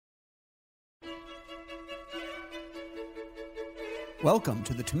Welcome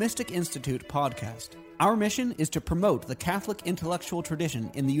to the Thomistic Institute podcast. Our mission is to promote the Catholic intellectual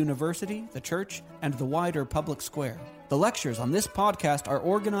tradition in the university, the church, and the wider public square. The lectures on this podcast are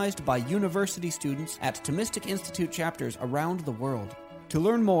organized by university students at Thomistic Institute chapters around the world. To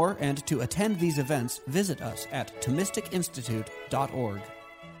learn more and to attend these events, visit us at ThomisticInstitute.org.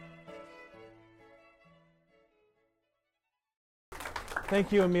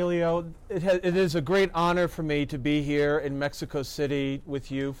 Thank you, Emilio. It is a great honor for me to be here in Mexico City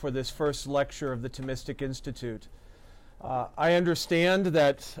with you for this first lecture of the Thomistic Institute. I understand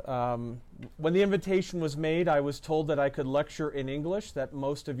that when the invitation was made, I was told that I could lecture in English, that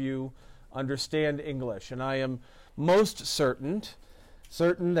most of you understand English, and I am most certain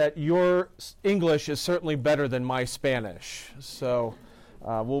that your English is certainly better than my Spanish. So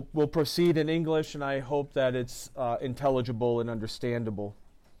we'll proceed in English, and I hope that it's intelligible and understandable.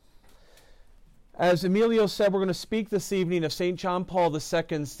 As Emilio said, we're going to speak this evening of St. John Paul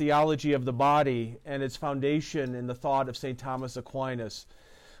II's theology of the body and its foundation in the thought of St. Thomas Aquinas,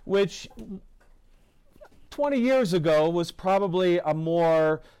 which 20 years ago was probably a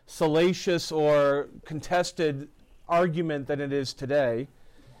more salacious or contested argument than it is today.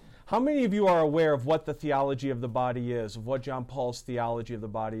 How many of you are aware of what the theology of the body is, of what John Paul's theology of the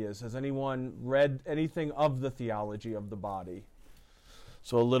body is? Has anyone read anything of the theology of the body?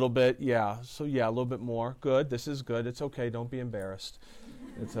 So a little bit, yeah. So yeah, a little bit more. Good. This is good. It's okay. Don't be embarrassed.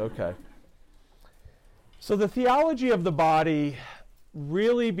 It's okay. So the theology of the body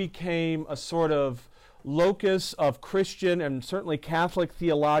really became a sort of locus of Christian and certainly Catholic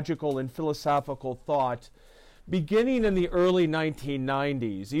theological and philosophical thought beginning in the early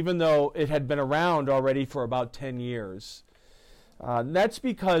 1990s, even though it had been around already for about 10 years. That's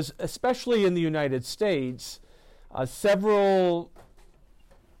because, especially in the United States, several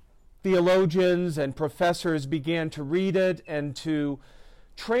theologians and professors began to read it and to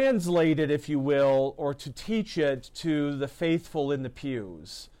translate it, if you will, or to teach it to the faithful in the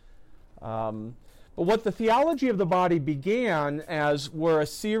pews. But what the theology of the body began as were a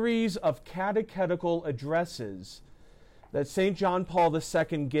series of catechetical addresses that St. John Paul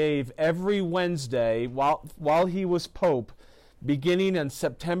II gave every Wednesday while he was Pope, beginning on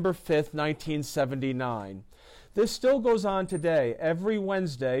September 5th, 1979. This still goes on today. Every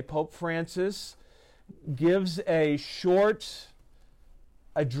Wednesday, Pope Francis gives a short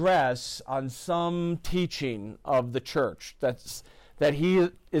address on some teaching of the Church that he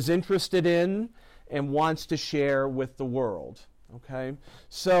is interested in and wants to share with the world. Okay?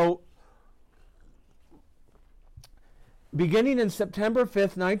 So, beginning in September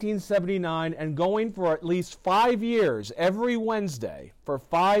 5th, 1979, and going for at least 5 years, every Wednesday, for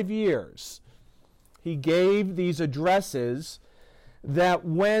 5 years, he gave these addresses that,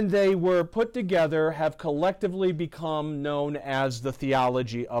 when they were put together, have collectively become known as the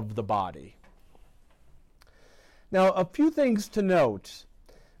theology of the body. Now, a few things to note.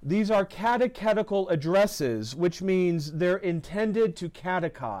 These are catechetical addresses, which means they're intended to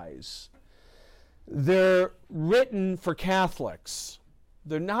catechize. They're written for Catholics.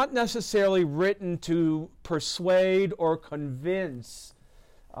 They're not necessarily written to persuade or convince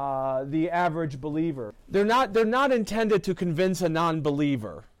the average believer. They're not intended to convince a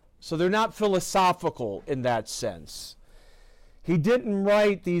non-believer. So they're not philosophical in that sense. He didn't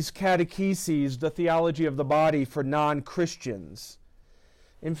write these catecheses, the theology of the body, for non-Christians.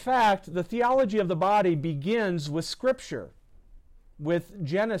 In fact, the theology of the body begins with Scripture, with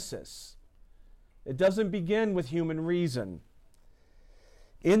Genesis. It doesn't begin with human reason.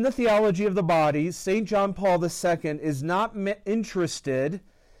 In the theology of the body, St. John Paul II is not interested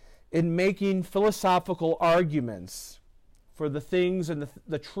in making philosophical arguments for the things and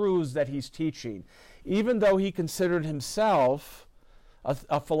the truths that he's teaching, even though he considered himself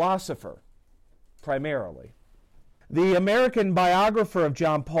a philosopher, primarily. The American biographer of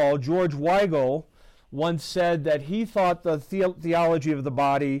John Paul, George Weigel, once said that he thought the theology of the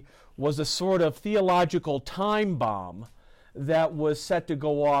body was a sort of theological time bomb that was set to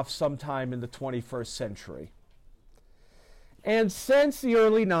go off sometime in the 21st century. And since the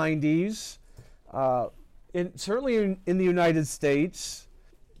early 90s, certainly in the United States,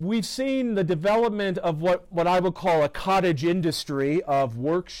 we've seen the development of what I would call a cottage industry of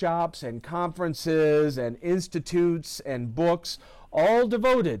workshops and conferences and institutes and books, all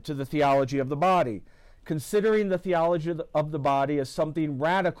devoted to the theology of the body, considering the theology of the body as something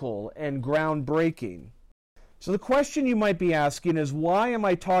radical and groundbreaking. So the question you might be asking is, why am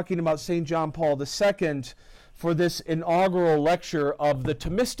I talking about St. John Paul II for this inaugural lecture of the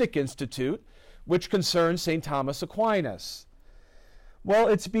Thomistic Institute, which concerns St. Thomas Aquinas? Well,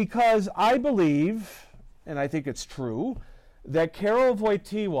 it's because I believe, and I think it's true, that Karol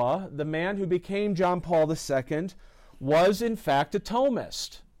Wojtyła, the man who became John Paul II, was in fact a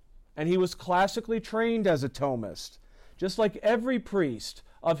Thomist. And he was classically trained as a Thomist, just like every priest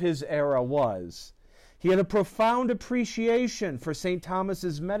of his era was. He had a profound appreciation for St.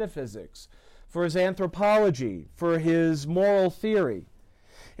 Thomas's metaphysics, for his anthropology, for his moral theory.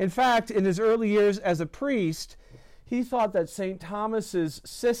 In fact, in his early years as a priest, he thought that St. Thomas's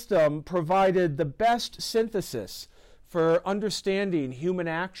system provided the best synthesis for understanding human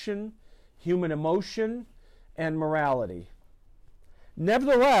action, human emotion, and morality.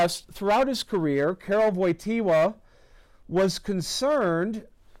 Nevertheless, throughout his career, Karol Wojtyła was concerned,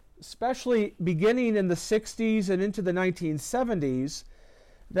 especially beginning in the 60s and into the 1970s,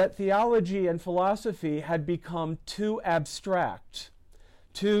 that theology and philosophy had become too abstract,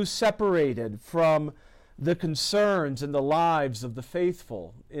 too separated from the concerns and the lives of the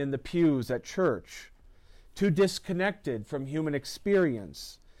faithful in the pews at church, too disconnected from human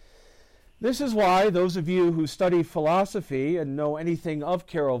experience. This is why those of you who study philosophy and know anything of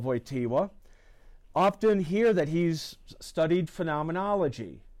Karol Wojtyła often hear that he's studied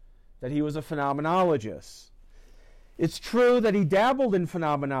phenomenology, that he was a phenomenologist. It's true that he dabbled in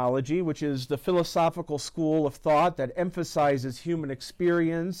phenomenology, which is the philosophical school of thought that emphasizes human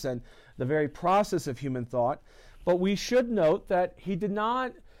experience and the very process of human thought, but we should note that he did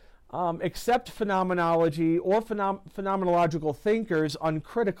not accept phenomenology or phenomenological thinkers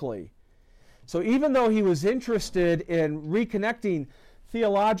uncritically. So even though he was interested in reconnecting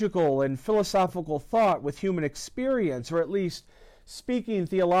theological and philosophical thought with human experience, or at least speaking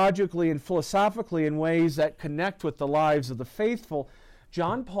theologically and philosophically in ways that connect with the lives of the faithful,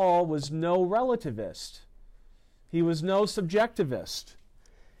 John Paul was no relativist. He was no subjectivist.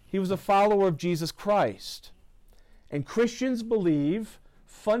 He was a follower of Jesus Christ. And Christians believe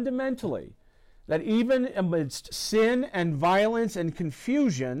fundamentally that even amidst sin and violence and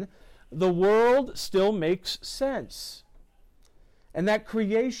confusion, the world still makes sense, and that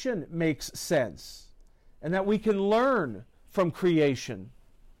creation makes sense, and that we can learn from creation.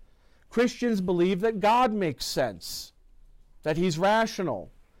 Christians believe that God makes sense, that He's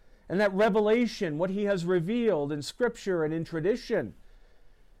rational, and that revelation, what He has revealed in Scripture and in tradition,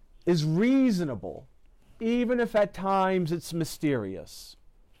 is reasonable, even if at times it's mysterious.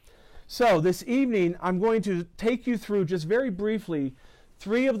 So this evening, I'm going to take you through, just very briefly,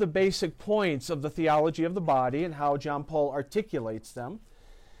 three of the basic points of the theology of the body and how John Paul articulates them.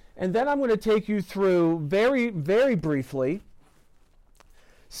 And then I'm going to take you through, very, very briefly,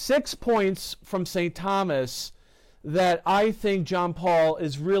 6 points from St. Thomas that I think John Paul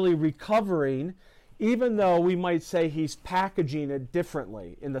is really recovering, even though we might say he's packaging it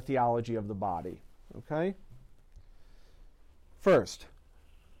differently in the theology of the body. Okay? First,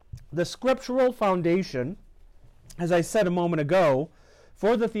 the scriptural foundation, as I said a moment ago,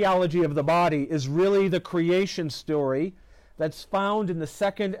 for the theology of the body is really the creation story that's found in the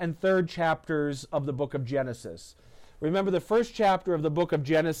 2nd and 3rd chapters of the book of Genesis. Remember, the first chapter of the book of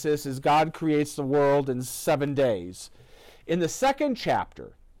Genesis is God creates the world in 7 days. In the 2nd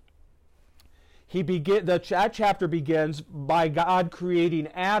chapter, that chapter begins by God creating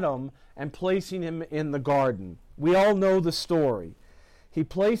Adam and placing him in the garden. We all know the story. He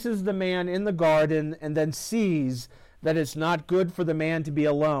places the man in the garden and then sees that it's not good for the man to be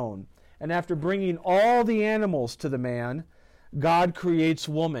alone. And after bringing all the animals to the man, God creates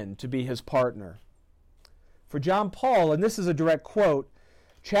woman to be his partner. For John Paul, and this is a direct quote,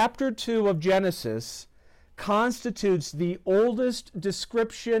 chapter 2 of Genesis constitutes the oldest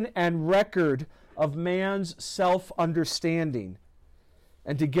description and record of man's self-understanding.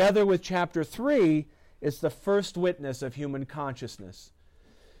 And together with chapter 3, it's the first witness of human consciousness.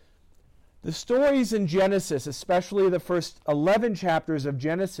 The stories in Genesis, especially the first 11 chapters of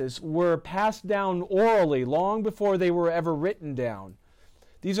Genesis, were passed down orally long before they were ever written down.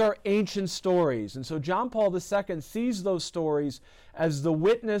 These are ancient stories, and so John Paul II sees those stories as the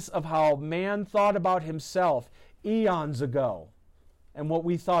witness of how man thought about himself eons ago and what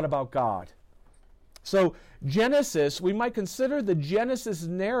we thought about God. So Genesis, we might consider the Genesis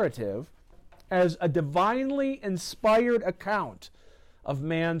narrative as a divinely inspired account of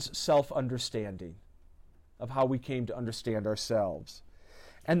man's self-understanding, of how we came to understand ourselves.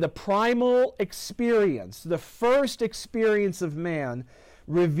 And the primal experience, the first experience of man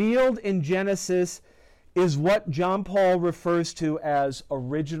revealed in Genesis, is what John Paul refers to as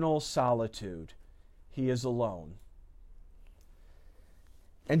original solitude. He is alone.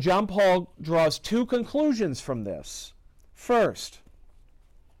 And John Paul draws 2 conclusions from this. First,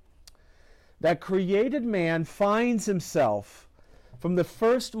 that created man finds himself from the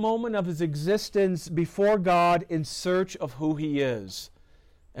first moment of his existence before God in search of who he is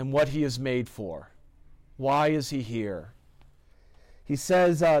and what he is made for. Why is he here? He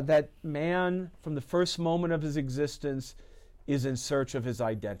says that man, from the first moment of his existence, is in search of his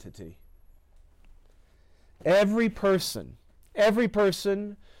identity. Every person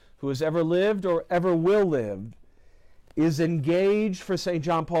who has ever lived or ever will live is engaged, for St.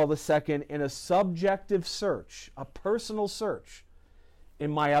 John Paul II, in a subjective search, a personal search in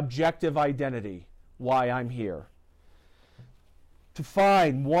my objective identity, why I'm here. To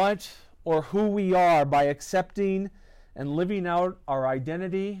find what or who we are by accepting and living out our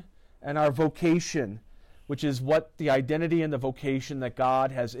identity and our vocation, which is what the identity and the vocation that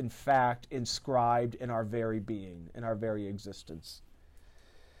God has in fact inscribed in our very being, in our very existence.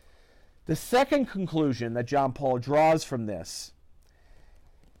 The second conclusion that John Paul draws from this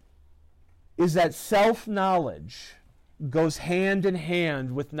is that self-knowledge goes hand in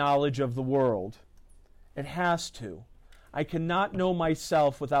hand with knowledge of the world. It has to. I cannot know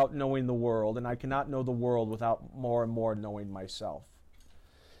myself without knowing the world, and I cannot know the world without more and more knowing myself.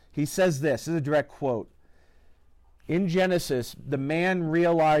 He says this is a direct quote. In Genesis, the man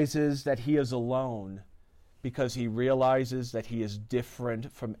realizes that he is alone because he realizes that he is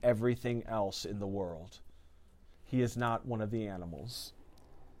different from everything else in the world. He is not one of the animals.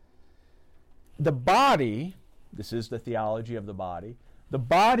 The body, this is the theology of the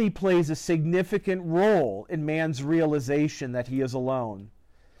body plays a significant role in man's realization that he is alone.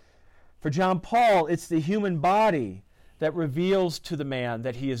 For John Paul, it's the human body that reveals to the man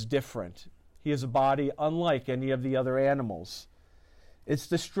that he is different. He is a body unlike any of the other animals. It's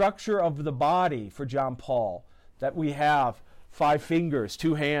the structure of the body for John Paul that we have 5 fingers,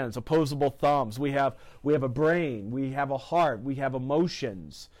 2 hands, opposable thumbs. We have a brain, we have a heart, we have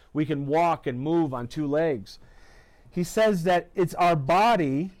emotions. We can walk and move on 2 legs. He says that it's our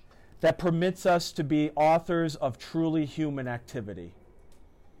body that permits us to be authors of truly human activity.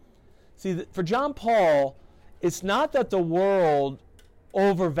 See, for John Paul, it's not that the world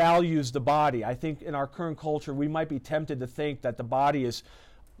overvalues the body. I think in our current culture, we might be tempted to think that the body has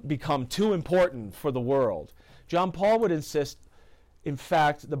become too important for the world. John Paul would insist, in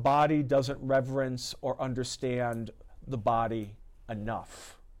fact, the body doesn't reverence or understand the body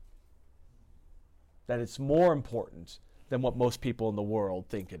enough. That it's more important than what most people in the world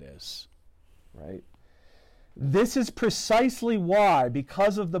think it is. Right? This is precisely why,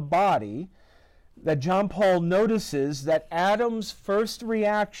 because of the body, that John Paul notices that Adam's first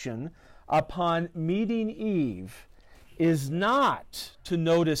reaction upon meeting Eve is not to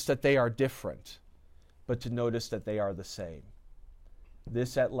notice that they are different, but to notice that they are the same.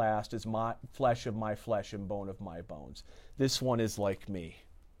 This at last is my flesh of my flesh and bone of my bones. This one is like me.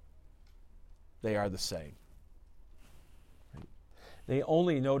 They are the same. Right? They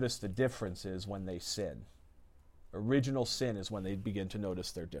only notice the differences when they sin. Original sin is when they begin to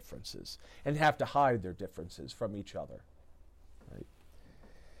notice their differences and have to hide their differences from each other. Right?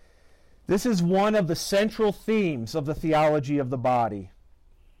 This is one of the central themes of the theology of the body.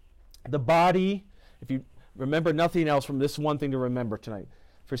 The body, if you remember nothing else from this one thing to remember tonight,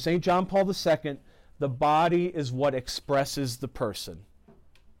 for St. John Paul II, the body is what expresses the person.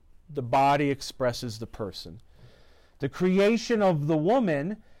 The body expresses the person. The creation of the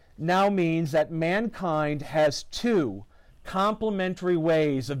woman now means that mankind has 2 complementary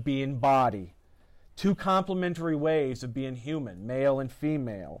ways of being body, 2 complementary ways of being human, male and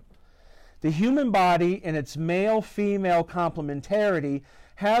female. The human body, in its male-female complementarity,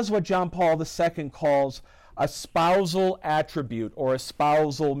 has what John Paul II calls a spousal attribute or a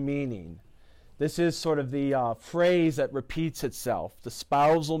spousal meaning. This is sort of the phrase that repeats itself, the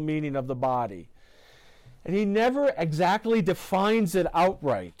spousal meaning of the body. And he never exactly defines it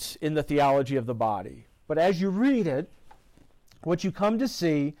outright in the theology of the body. But as you read it, what you come to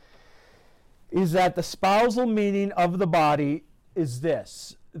see is that the spousal meaning of the body is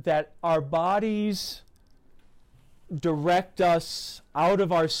this, that our bodies direct us out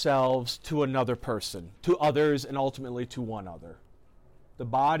of ourselves to another person, to others, and ultimately to one other. The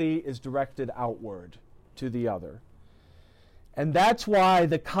body is directed outward to the other. And that's why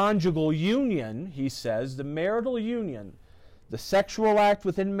the conjugal union, he says, the marital union, the sexual act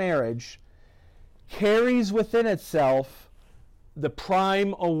within marriage, carries within itself the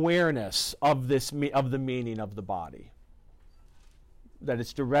prime awareness of the meaning of the body. That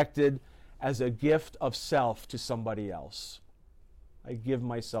it's directed as a gift of self to somebody else. I give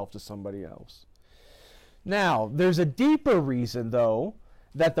myself to somebody else. Now, there's a deeper reason, though,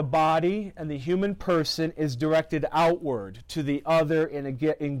 that the body and the human person is directed outward to the other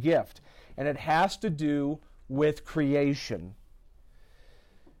in gift. And it has to do with creation.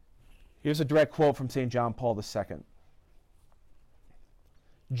 Here's a direct quote from St. John Paul II.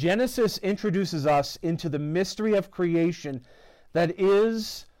 Genesis introduces us into the mystery of creation that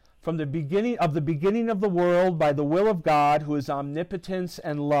is from the beginning of the world by the will of God, who is omnipotence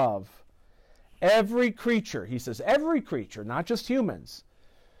and love. Every creature, he says, every creature, not just humans,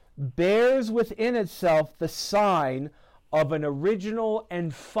 bears within itself the sign of an original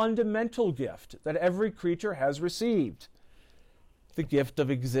and fundamental gift that every creature has received. The gift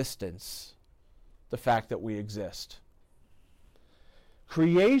of existence, the fact that we exist.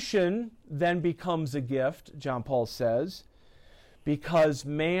 Creation then becomes a gift, John Paul says, because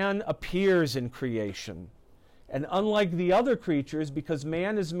man appears in creation. And unlike the other creatures, because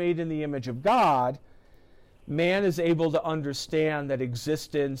man is made in the image of God, man is able to understand that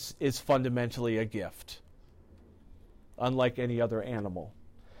existence is fundamentally a gift, unlike any other animal.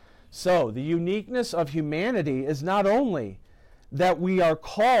 So, the uniqueness of humanity is not only that we are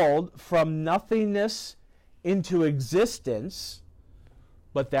called from nothingness into existence,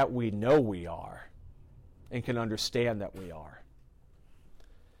 but that we know we are and can understand that we are.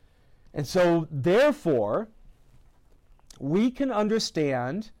 And so, therefore, we can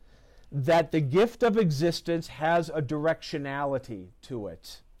understand that the gift of existence has a directionality to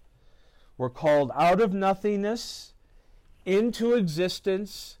it. We're called out of nothingness into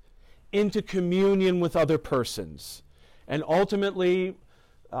existence, into communion with other persons, and ultimately,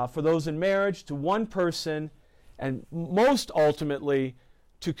 for those in marriage, to one person, and most ultimately,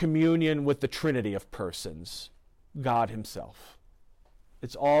 to communion with the Trinity of persons, God himself.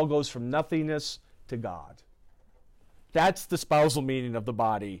 It all goes from nothingness to God. That's the spousal meaning of the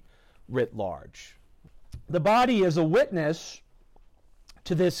body writ large. The body is a witness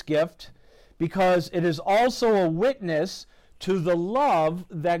to this gift because it is also a witness to the love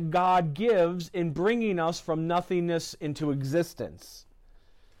that God gives in bringing us from nothingness into existence.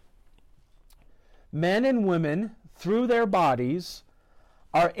 Men and women, through their bodies,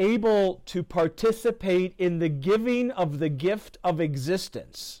 are able to participate in the giving of the gift of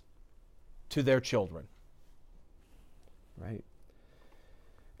existence to their children. Right?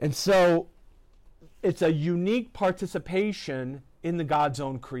 And so it's a unique participation in the God's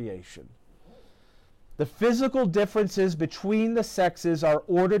own creation. The physical differences between the sexes are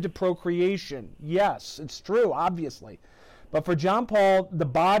ordered to procreation. Yes, it's true, obviously. But for John Paul, the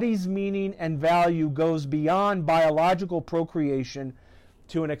body's meaning and value goes beyond biological procreation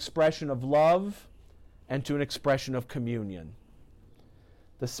to an expression of love and to an expression of communion.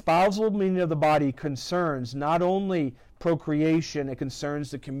 The spousal meaning of the body concerns not only procreation, it concerns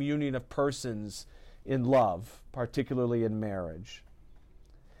the communion of persons in love, particularly in marriage.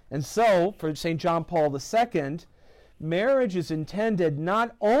 And so, for St. John Paul II, marriage is intended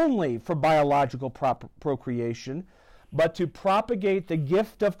not only for biological procreation, but to propagate the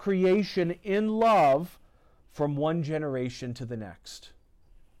gift of creation in love from one generation to the next.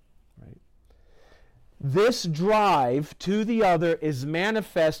 Right? This drive to the other is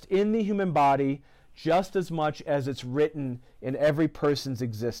manifest in the human body just as much as it's written in every person's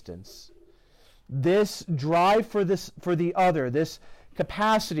existence. This drive for the other, this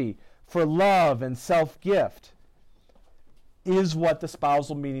capacity for love and self-gift, is what the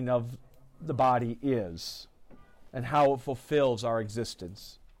spousal meaning of the body is and how it fulfills our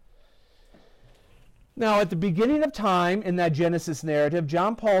existence. Now, at the beginning of time in that Genesis narrative,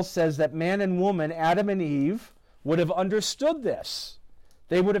 John Paul says that man and woman, Adam and Eve, would have understood this.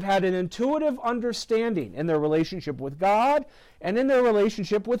 They would have had an intuitive understanding in their relationship with God and in their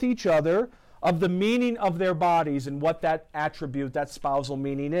relationship with each other of the meaning of their bodies and what that attribute, that spousal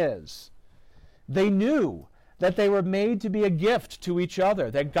meaning is. They knew that they were made to be a gift to each other,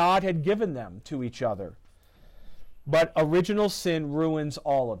 that God had given them to each other. But original sin ruins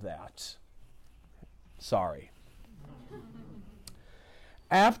all of that. Sorry.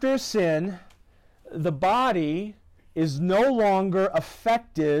 After sin, the body is no longer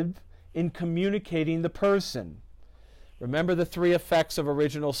effective in communicating the person. Remember the three effects of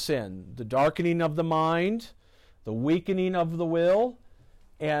original sin: the darkening of the mind, the weakening of the will,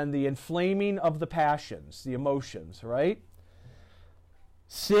 and the inflaming of the passions, the emotions, right?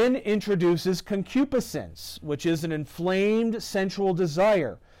 Sin introduces concupiscence, which is an inflamed sensual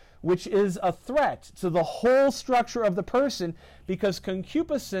desire, which is a threat to the whole structure of the person, because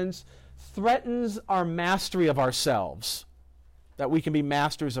concupiscence threatens our mastery of ourselves, that we can be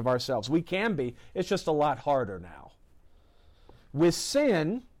masters of ourselves. We can be, it's just a lot harder now. With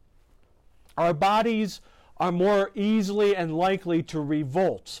sin, our bodies are more easily and likely to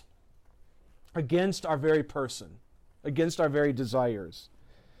revolt against our very person, against our very desires.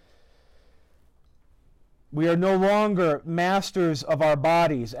 We are no longer masters of our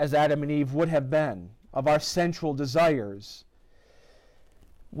bodies as Adam and Eve would have been, of our sensual desires.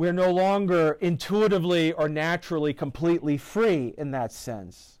 We're no longer intuitively or naturally completely free in that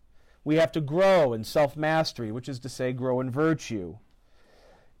sense. We have to grow in self-mastery, which is to say, grow in virtue.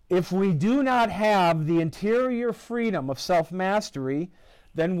 If we do not have the interior freedom of self-mastery,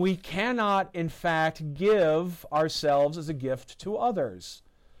 then we cannot, in fact, give ourselves as a gift to others,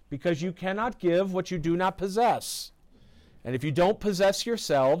 because you cannot give what you do not possess. And if you don't possess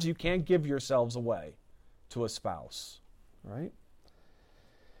yourselves, you can't give yourselves away to a spouse, right?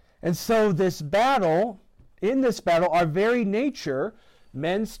 And so in this battle, our very nature,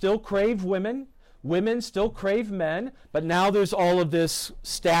 men still crave women, women still crave men, but now there's all of this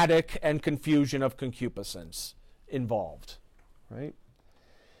static and confusion of concupiscence involved, right?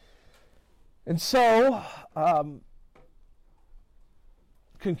 And so,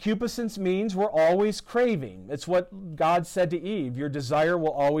 concupiscence means we're always craving. It's what God said to Eve, your desire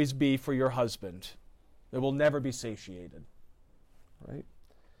will always be for your husband. It will never be satiated, right?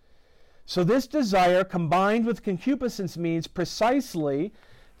 So this desire combined with concupiscence means precisely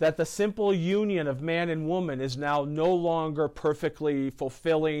that the simple union of man and woman is now no longer perfectly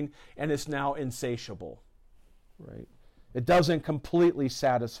fulfilling and is now insatiable, right? It doesn't completely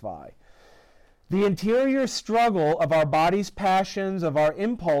satisfy. The interior struggle of our body's passions, of our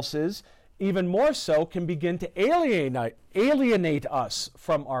impulses, even more so, can begin to alienate us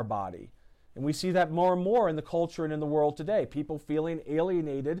from our body. And we see that more and more in the culture and in the world today, people feeling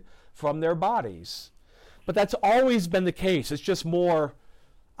alienated from their bodies. But that's always been the case. It's just more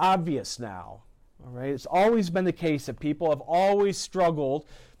obvious now. All right? It's always been the case that people have always struggled,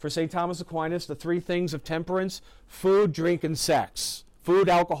 for St. Thomas Aquinas, the three things of temperance: food, drink, and sex. Food,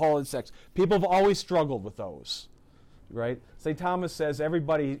 alcohol, and sex. People have always struggled with those, right? St. Thomas says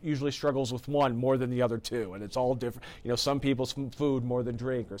everybody usually struggles with one more than the other two, and it's all different. You know, some people's food more than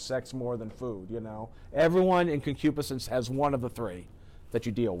drink, or sex more than food, you know. Everyone in concupiscence has one of the three that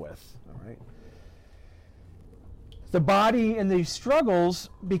you deal with, all right? The body in these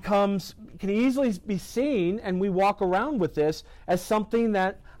struggles can easily be seen, and we walk around with this as something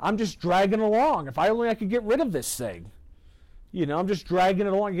that I'm just dragging along. If I could get rid of this thing. You know, I'm just dragging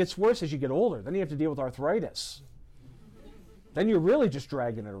it along. It gets worse as you get older. Then you have to deal with arthritis. Then you're really just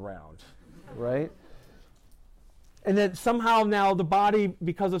dragging it around, right? And then somehow now the body,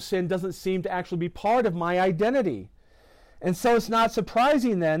 because of sin, doesn't seem to actually be part of my identity. And so it's not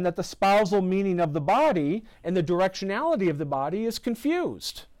surprising then that the spousal meaning of the body and the directionality of the body is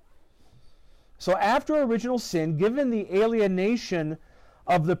confused. So after original sin, given the alienation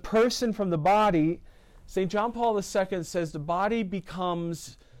of the person from the body, St. John Paul II says the body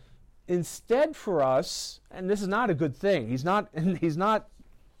becomes, instead for us, and this is not a good thing, he's not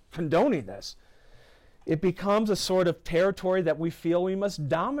condoning this, it becomes a sort of territory that we feel we must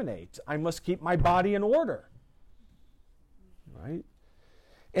dominate. I must keep my body in order, right?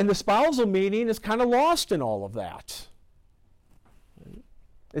 And the spousal meaning is kind of lost in all of that. Right?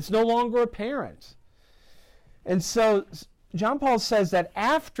 It's no longer apparent. And so John Paul says that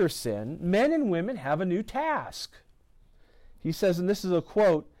after sin, men and women have a new task. He says, and this is a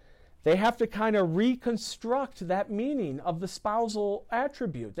quote, they have to kind of reconstruct that meaning of the spousal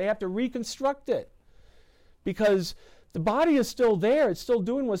attribute. They have to reconstruct it. Because the body is still there, it's still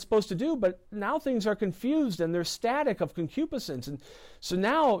doing what it's supposed to do, but now things are confused and they're static of concupiscence. And so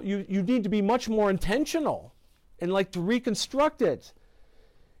now you need to be much more intentional and like to reconstruct it.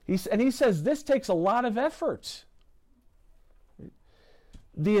 He says this takes a lot of effort.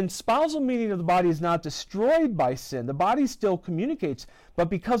 The spousal meaning of the body is not destroyed by sin. The body still communicates, but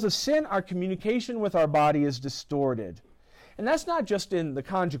because of sin, our communication with our body is distorted. And that's not just in the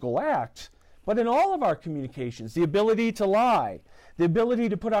conjugal act, but in all of our communications. The ability to lie, the ability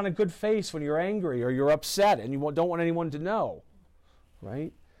to put on a good face when you're angry or you're upset and you don't want anyone to know,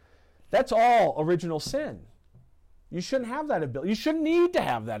 right? That's all original sin. You shouldn't have that ability. You shouldn't need to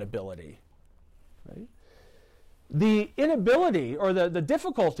have that ability, right? The inability or the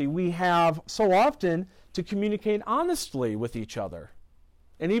difficulty we have so often to communicate honestly with each other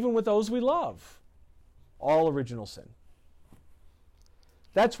and even with those we love. All original sin.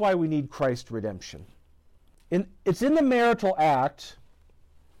 That's why we need Christ's redemption. It's in the marital act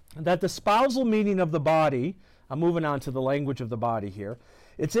that the spousal meaning of the body, I'm moving on to the language of the body here.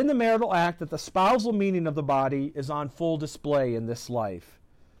 It's in the marital act that the spousal meaning of the body is on full display in this life.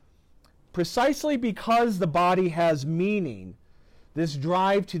 Precisely because the body has meaning, this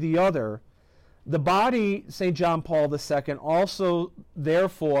drive to the other, the body, St. John Paul II also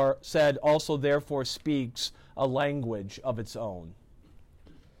therefore speaks a language of its own.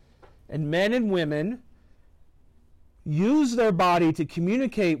 And men and women use their body to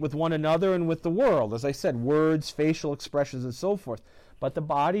communicate with one another and with the world. As I said, words, facial expressions, and so forth. But the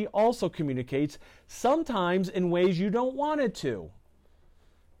body also communicates, sometimes in ways you don't want it to.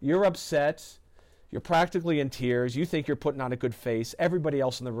 You're upset. You're practically in tears. You think you're putting on a good face. Everybody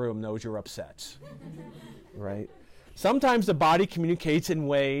else in the room knows you're upset. Right? Sometimes the body communicates in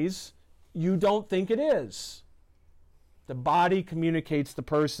ways you don't think it is. The body communicates the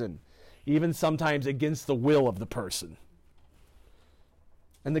person, even sometimes against the will of the person.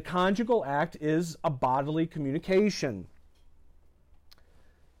 And the conjugal act is a bodily communication.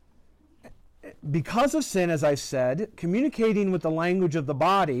 Because of sin, as I said, communicating with the language of the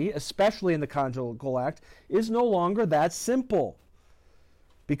body, especially in the conjugal act, is no longer that simple.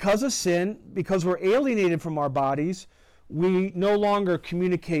 Because of sin, because we're alienated from our bodies, we no longer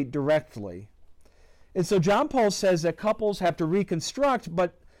communicate directly. And so John Paul says that couples have to reconstruct,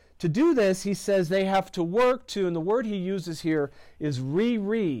 but to do this, he says they have to work to, and the word he uses here is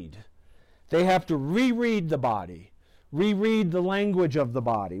reread. They have to reread the body, reread the language of the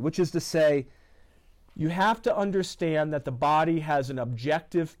body, which is to say, you have to understand that the body has an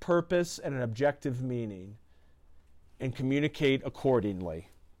objective purpose and an objective meaning, and communicate accordingly.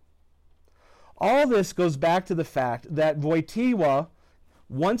 All this goes back to the fact that Wojtyła,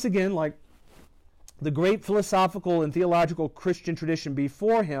 once again, like the great philosophical and theological Christian tradition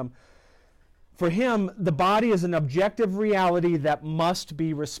before him, for him, the body is an objective reality that must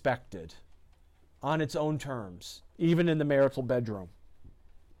be respected on its own terms, even in the marital bedroom.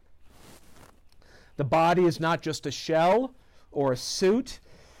 The body is not just a shell or a suit,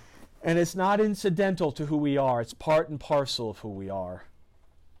 and it's not incidental to who we are. It's part and parcel of who we are.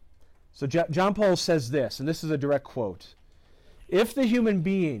 So John Paul says this, and this is a direct quote. If the human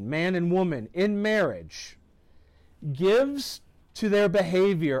being, man and woman, in marriage, gives to their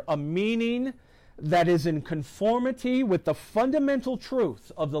behavior a meaning that is in conformity with the fundamental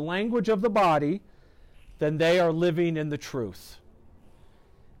truth of the language of the body, then they are living in the truth.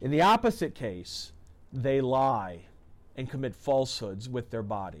 In the opposite case, they lie and commit falsehoods with their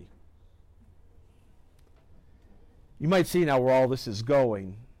body. You might see now where all this is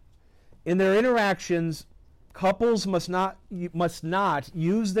going. In their interactions, couples must not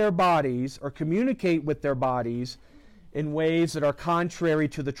use their bodies or communicate with their bodies in ways that are contrary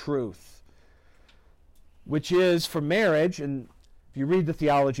to the truth, which is for marriage, and if you read the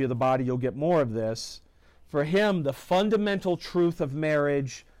theology of the body, you'll get more of this. For him, the fundamental truth of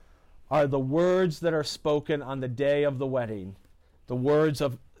marriage are the words that are spoken on the day of the wedding, the words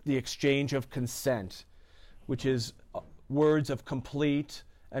of the exchange of consent, which is words of complete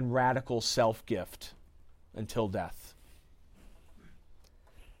and radical self-gift until death.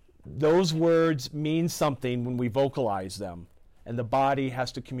 Those words mean something when we vocalize them, and the body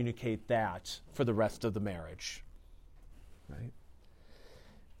has to communicate that for the rest of the marriage. Right?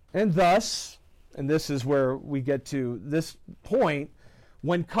 And thus, and this is where we get to this point,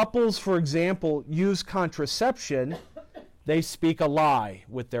 when couples, for example, use contraception, they speak a lie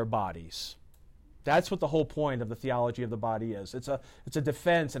with their bodies. That's what the whole point of the theology of the body is. It's a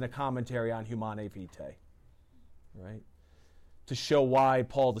defense and a commentary on Humanae Vitae, right? To show why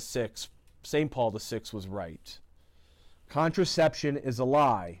St. Paul VI was right. Contraception is a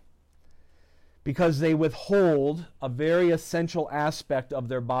lie because they withhold a very essential aspect of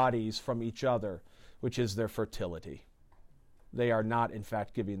their bodies from each other, which is their fertility. They are not, in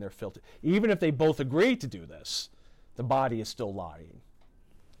fact, giving their fertility. Even if they both agree to do this, the body is still lying,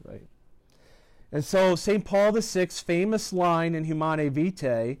 right? And so St. Paul VI's famous line in Humanae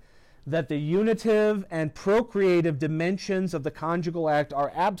Vitae that the unitive and procreative dimensions of the conjugal act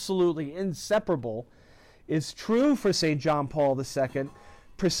are absolutely inseparable is true for St. John Paul II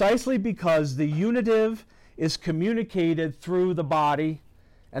precisely because the unitive is communicated through the body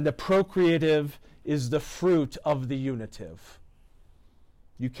and the procreative is the fruit of the unitive.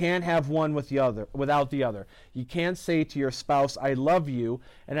 You can't have one without the other. You can't say to your spouse, I love you,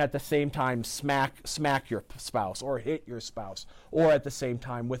 and at the same time smack your spouse or hit your spouse, or at the same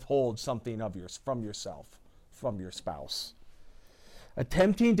time withhold something from your spouse.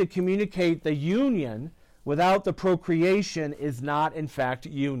 Attempting to communicate the union without the procreation is not, in fact,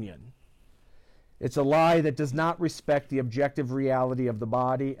 union. It's a lie that does not respect the objective reality of the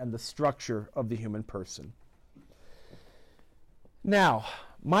body and the structure of the human person. Now,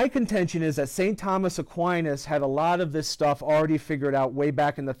 my contention is that St. Thomas Aquinas had a lot of this stuff already figured out way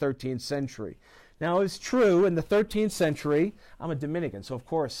back in the 13th century. Now, it's true, in the 13th century, I'm a Dominican, so of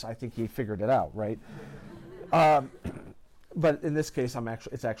course I think he figured it out, right? But in this case,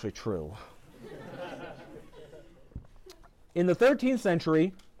 it's actually true. In the 13th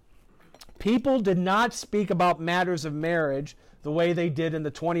century, People did not speak about matters of marriage the way they did in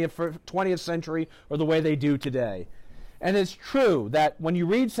the 20th century or the way they do today. And it's true that when you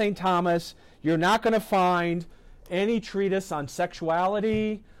read St. Thomas, you're not going to find any treatise on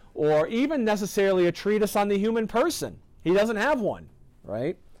sexuality or even necessarily a treatise on the human person. He doesn't have one,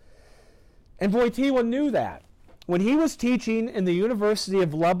 right? And Wojtyła knew that. When he was teaching in the University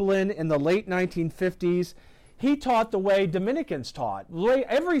of Lublin in the late 1950s, he taught the way Dominicans taught, the way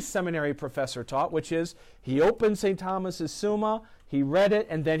every seminary professor taught, which is he opened St. Thomas's Summa, he read it,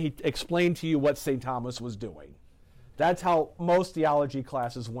 and then he explained to you what St. Thomas was doing. That's how most theology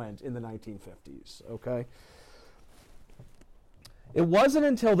classes went in the 1950s, okay? It wasn't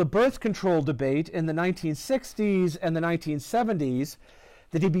until the birth control debate in the 1960s and the 1970s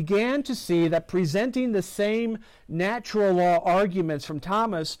that he began to see that presenting the same natural law arguments from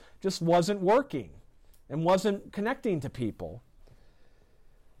Thomas just wasn't working and wasn't connecting to people.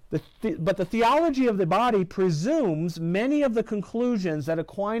 But the theology of the body presumes many of the conclusions that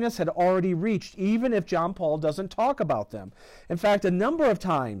Aquinas had already reached, even if John Paul doesn't talk about them. In fact, a number of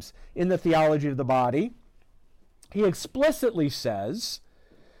times in the theology of the body, he explicitly says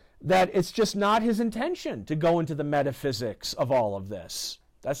that it's just not his intention to go into the metaphysics of all of this.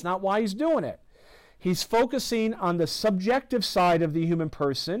 That's not why he's doing it. He's focusing on the subjective side of the human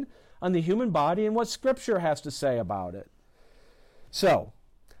person, on the human body, and what Scripture has to say about it. So,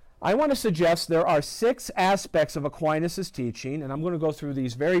 I want to suggest there are 6 aspects of Aquinas' teaching, and I'm going to go through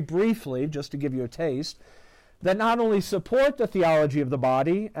these very briefly just to give you a taste, that not only support the theology of the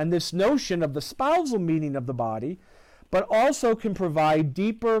body and this notion of the spousal meaning of the body, but also can provide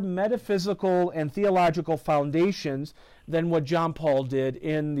deeper metaphysical and theological foundations than what John Paul did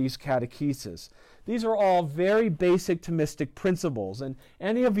in these catecheses. These are all very basic Thomistic principles, and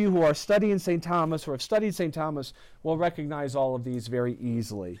any of you who are studying St. Thomas or have studied St. Thomas will recognize all of these very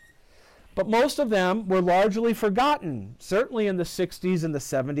easily. But most of them were largely forgotten, certainly in the 60s and the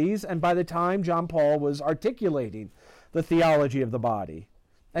 70s, and by the time John Paul was articulating the theology of the body.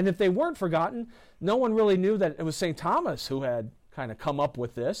 And if they weren't forgotten, no one really knew that it was St. Thomas who had kind of come up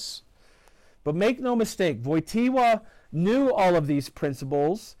with this. But make no mistake, Wojtyła knew all of these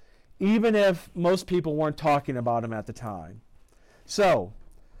principles, even if most people weren't talking about them at the time. So,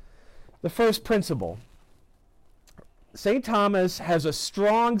 the first principle. St. Thomas has a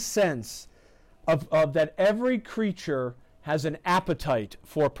strong sense of that every creature has an appetite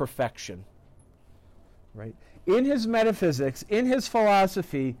for perfection. Right? In his metaphysics, in his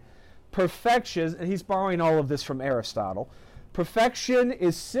philosophy, perfection, and he's borrowing all of this from Aristotle, perfection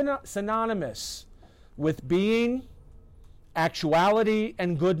is synonymous with being, actuality,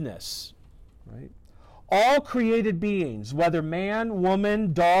 and goodness. Right? All created beings, whether man,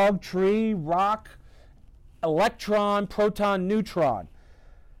 woman, dog, tree, rock, electron, proton, neutron,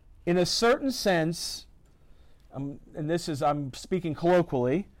 in a certain sense, and this is, I'm speaking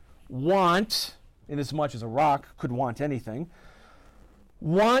colloquially, want, in as much as a rock could want anything,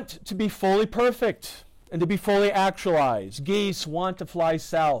 want to be fully perfect and to be fully actualized. Geese want to fly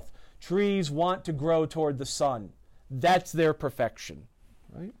south. Trees want to grow toward the sun. That's their perfection,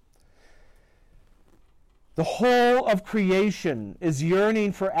 right? The whole of creation is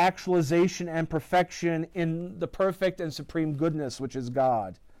yearning for actualization and perfection in the perfect and supreme goodness, which is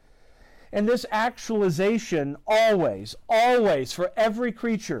God. And this actualization always, for every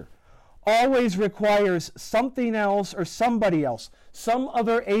creature, always requires something else or somebody else, some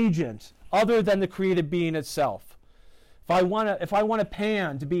other agent other than the created being itself. If I want a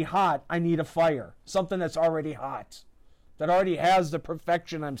pan to be hot, I need a fire, something that's already hot, that already has the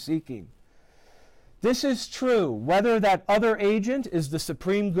perfection I'm seeking. This is true whether that other agent is the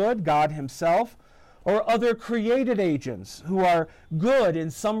supreme good, God himself, or other created agents who are good in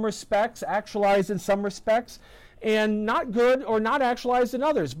some respects, actualized in some respects, and not good or not actualized in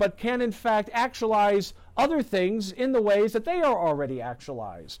others, but can in fact actualize other things in the ways that they are already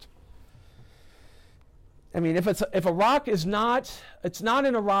actualized. I mean, if a rock is not, it's not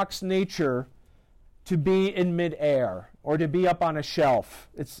in a rock's nature to be in midair or to be up on a shelf.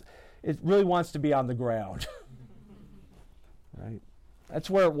 It really wants to be on the ground. Right? That's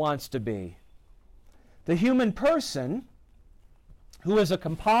where it wants to be. The human person, who is a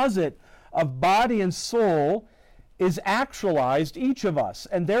composite of body and soul, is actualized, each of us,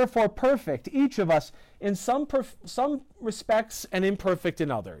 and therefore perfect, each of us, in some respects and imperfect in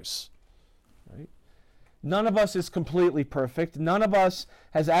others. Right? None of us is completely perfect. None of us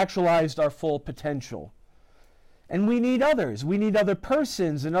has actualized our full potential. And we need others. We need other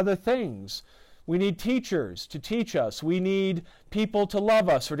persons and other things. We need teachers to teach us. We need people to love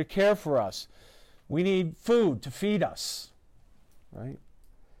us or to care for us. We need food to feed us. Right?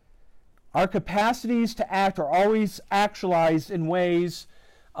 Our capacities to act are always actualized in ways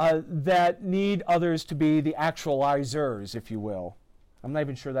that need others to be the actualizers, if you will. I'm not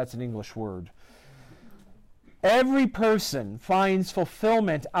even sure that's an English word. Every person finds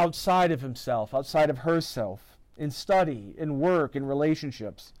fulfillment outside of himself, outside of herself, in study, in work, in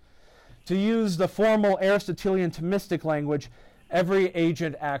relationships. To use the formal Aristotelian Thomistic language, every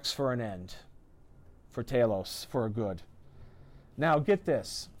agent acts for an end, for telos, for a good. Now get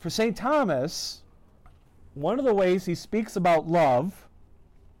this. For St. Thomas, one of the ways he speaks about love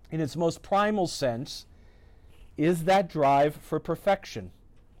in its most primal sense is that drive for perfection.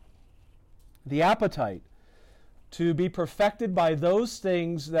 The appetite to be perfected by those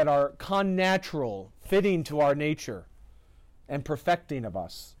things that are connatural, fitting to our nature, and perfecting of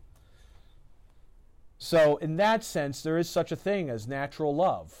us. So in that sense, there is such a thing as natural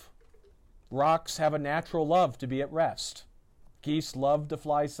love. Rocks have a natural love to be at rest. Geese love to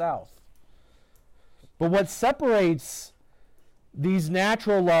fly south. But what separates these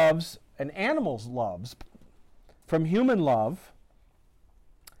natural loves and animals' loves from human love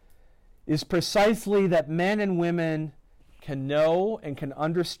is precisely that men and women can know and can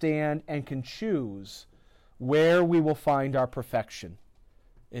understand and can choose where we will find our perfection,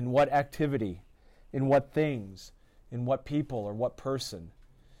 in what activity, in what things, in what people or what person.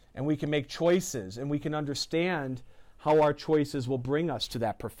 And we can make choices, and we can understand how our choices will bring us to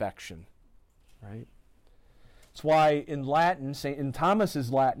that perfection, right? That's why in Latin, in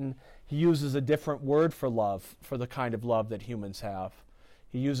Thomas's Latin, he uses a different word for love, for the kind of love that humans have.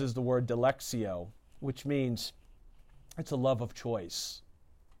 He uses the word dilectio, which means it's a love of choice.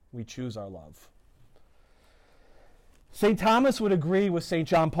 We choose our love. St. Thomas would agree with St.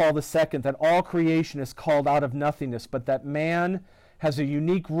 John Paul II that all creation is called out of nothingness, but that man has a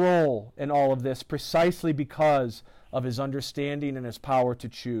unique role in all of this precisely because of his understanding and his power to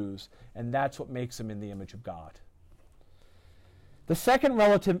choose. And that's what makes him in the image of God. The second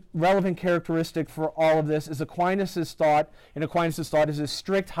relevant characteristic for all of this is Aquinas' thought is a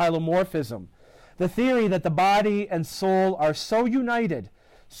strict hylomorphism. The theory that the body and soul are so united,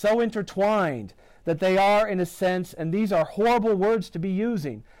 so intertwined, that they are, in a sense, and these are horrible words to be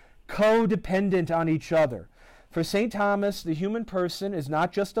using, codependent on each other. For St. Thomas, the human person is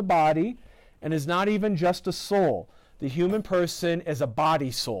not just a body and is not even just a soul. The human person is a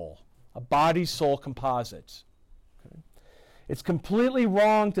body-soul composite. Okay? It's completely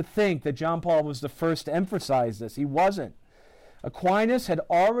wrong to think that John Paul was the first to emphasize this. He wasn't. Aquinas had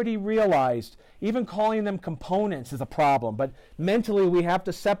already realized even calling them components is a problem, but mentally we have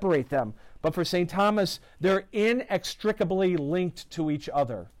to separate them. But for St. Thomas, they're inextricably linked to each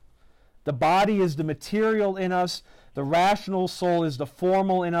other. The body is the material in us. The rational soul is the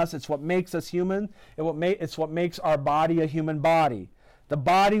formal in us. It's what makes us human. It's what makes our body a human body. The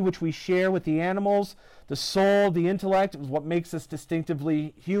body which we share with the animals, the soul, the intellect, is what makes us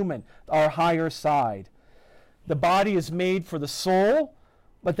distinctively human, our higher side. The body is made for the soul,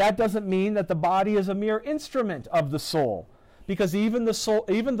 but that doesn't mean that the body is a mere instrument of the soul. Because even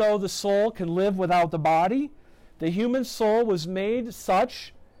though the soul can live without the body, the human soul was made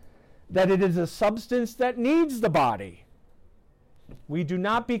such that it is a substance that needs the body. We do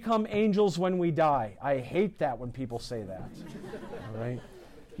not become angels when we die. I hate that when people say that. All right?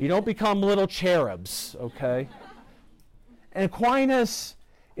 You don't become little cherubs, okay? And Aquinas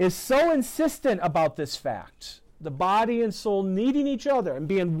is so insistent about this fact, the body and soul needing each other and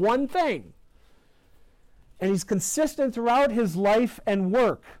being one thing. And he's consistent throughout his life and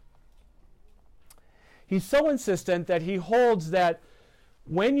work. He's so insistent that he holds that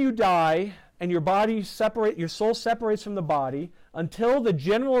when you die and your soul separates from the body, until the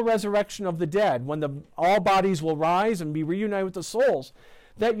general resurrection of the dead, when all bodies will rise and be reunited with the souls,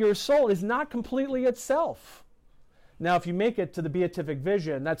 that your soul is not completely itself. Now, if you make it to the beatific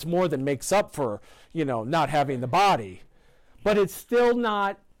vision, that's more than makes up for, not having the body. But it's still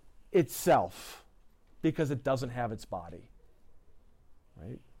not itself, because it doesn't have its body.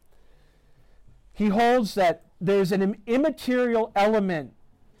 Right? He holds that there's an immaterial element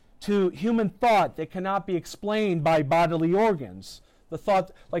to human thought that cannot be explained by bodily organs. The thought,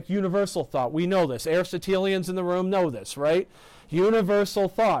 like universal thought, we know this. Aristotelians in the room know this, right? Universal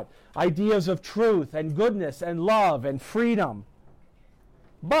thought, ideas of truth and goodness and love and freedom.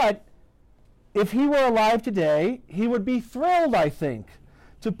 But if he were alive today, he would be thrilled, I think,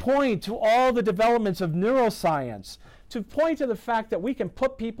 to point to all the developments of neuroscience, to point to the fact that we can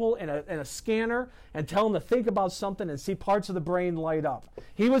put people in a scanner and tell them to think about something and see parts of the brain light up.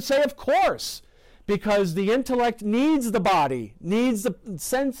 He would say, of course, because the intellect needs the body, needs the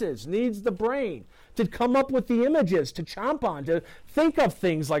senses, needs the brain to come up with the images, to chomp on, to think of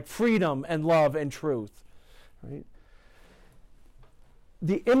things like freedom and love and truth. Right?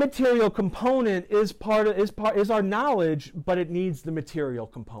 The immaterial component is our knowledge, but it needs the material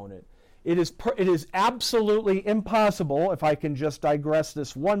component. It is absolutely impossible, if I can just digress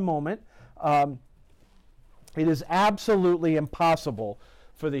this one moment, it is absolutely impossible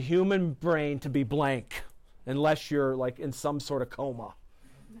for the human brain to be blank unless you're like in some sort of coma,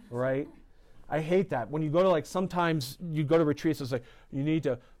 right? I hate that. When you go to sometimes you go to retreats, it's like, you need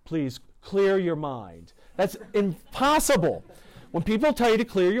to please clear your mind. That's impossible. When people tell you to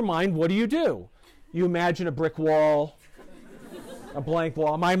clear your mind, what do? You imagine a brick wall, a blank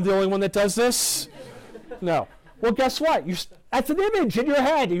wall. Am I the only one that does this? No. Well, guess what? That's an image in your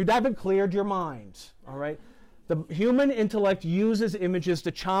head. You haven't cleared your mind. All right? The human intellect uses images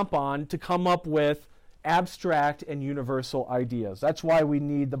to chomp on to come up with abstract and universal ideas. That's why we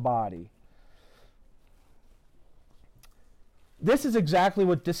need the body. This is exactly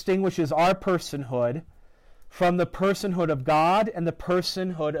what distinguishes our personhood from the personhood of God and the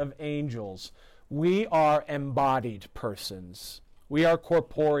personhood of angels. We are embodied persons. We are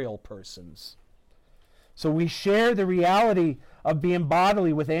corporeal persons. So we share the reality of being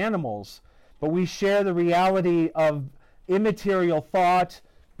bodily with animals, but we share the reality of immaterial thought,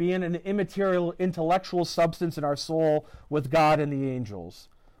 being an immaterial intellectual substance in our soul with God and the angels.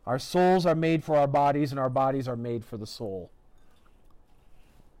 Our souls are made for our bodies, and our bodies are made for the soul.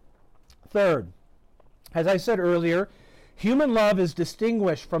 Third, as I said earlier, human love is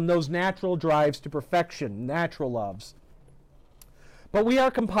distinguished from those natural drives to perfection, natural loves. But we are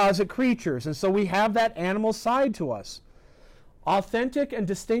composite creatures, and so we have that animal side to us. Authentic and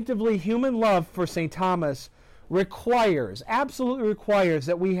distinctively human love for St. Thomas absolutely requires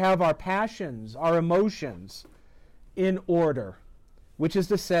that we have our passions, our emotions in order, which is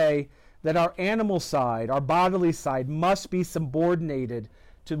to say that our animal side, our bodily side, must be subordinated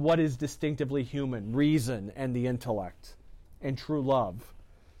to what is distinctively human, reason and the intellect, and true love.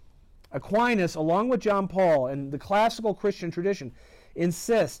 Aquinas, along with John Paul and the classical Christian tradition,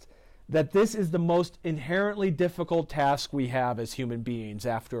 insist that this is the most inherently difficult task we have as human beings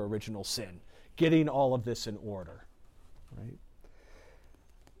after original sin, getting all of this in order, right?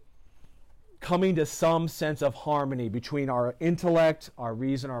 Coming to some sense of harmony between our intellect, our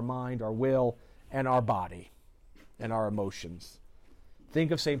reason, our mind, our will, and our body and our emotions.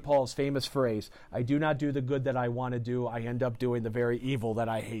 Think of St. Paul's famous phrase, I do not do the good that I want to do, I end up doing the very evil that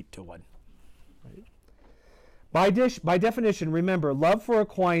I hate doing. Right? By definition, remember, love for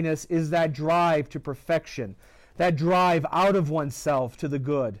Aquinas is that drive to perfection, that drive out of oneself to the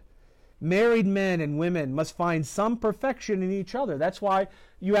good. Married men and women must find some perfection in each other. That's why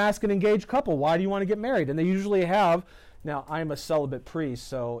you ask an engaged couple, why do you want to get married? And they usually have, now I'm a celibate priest,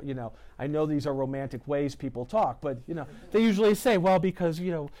 so, I know these are romantic ways people talk, but, they usually say, well, because,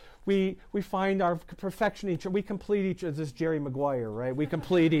 we find our perfection in each other, we complete each other. This is Jerry Maguire, right? We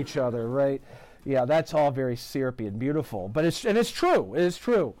complete each other, right? Yeah, that's all very syrupy and beautiful, but it's true. It is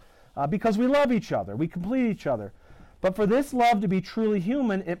true, because we love each other. We complete each other. But for this love to be truly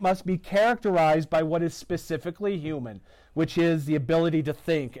human, it must be characterized by what is specifically human, which is the ability to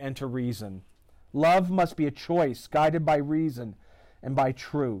think and to reason. Love must be a choice guided by reason and by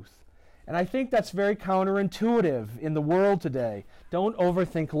truth. And I think that's very counterintuitive in the world today. Don't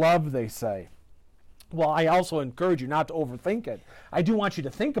overthink love, they say. Well, I also encourage you not to overthink it. I do want you to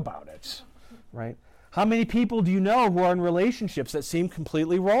think about it, right? How many people do you know who are in relationships that seem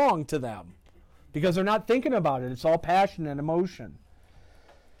completely wrong to them? Because they're not thinking about it. It's all passion and emotion.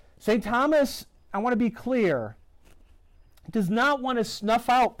 St. Thomas, I want to be clear, does not want to snuff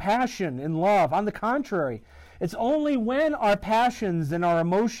out passion and love. On the contrary, it's only when our passions and our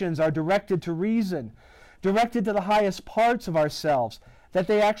emotions are directed to reason, directed to the highest parts of ourselves, that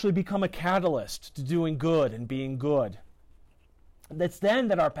they actually become a catalyst to doing good and being good. It's then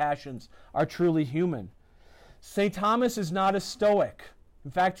that our passions are truly human. St. Thomas is not a Stoic. In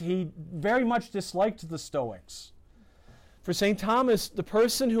fact, he very much disliked the Stoics. For St. Thomas, the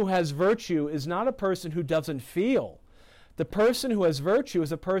person who has virtue is not a person who doesn't feel. The person who has virtue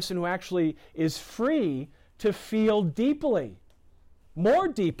is a person who actually is free to feel deeply, more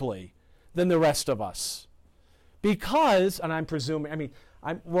deeply than the rest of us. Because, and I'm presuming,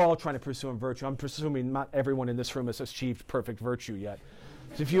 we're all trying to pursue virtue. I'm presuming not everyone in this room has achieved perfect virtue yet.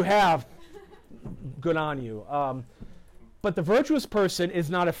 So if you have, good on you. But the virtuous person is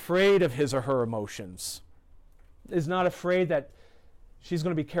not afraid of his or her emotions, is not afraid that she's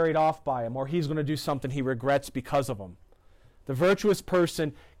going to be carried off by him or he's going to do something he regrets because of him. The virtuous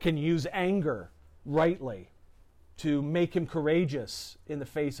person can use anger rightly to make him courageous in the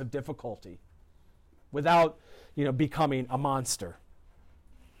face of difficulty. without, becoming a monster.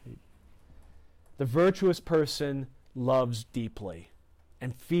 The virtuous person loves deeply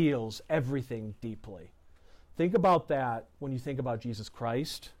and feels everything deeply. Think about that when you think about Jesus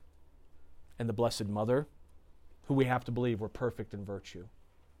Christ and the Blessed Mother, who we have to believe were perfect in virtue.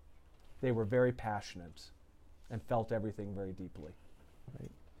 They were very passionate and felt everything very deeply.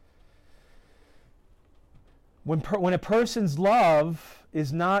 Right? When a person's love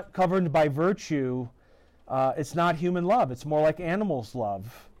is not governed by virtue, it's not human love. It's more like animals'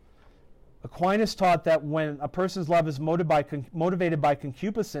 love. Aquinas taught that when a person's love is motivated by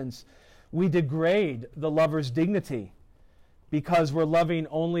concupiscence, we degrade the lover's dignity because we're loving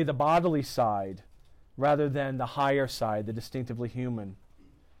only the bodily side rather than the higher side, the distinctively human.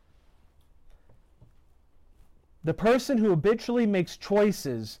 The person who habitually makes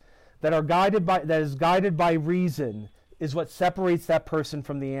choices that is guided by reason is what separates that person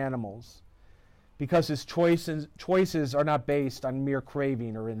from the animals, because his choices are not based on mere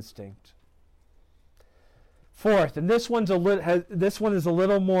craving or instinct. Fourth, and this one is a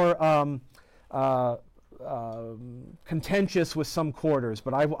little more contentious with some quarters,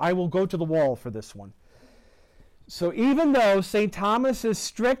 but I will go to the wall for this one. So even though St. Thomas's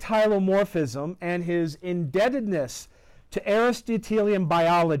strict hylomorphism and his indebtedness to Aristotelian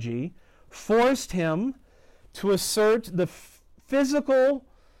biology forced him to assert the physical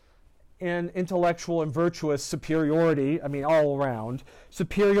and intellectual and virtuous superiority, all around,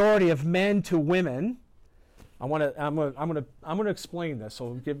 superiority of men to women. I'm gonna explain this,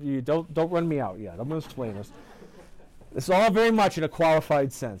 so don't run me out yet. I'm gonna explain this. It's all very much in a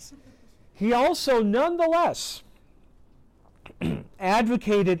qualified sense. He also nonetheless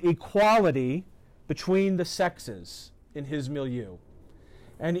advocated equality between the sexes in his milieu.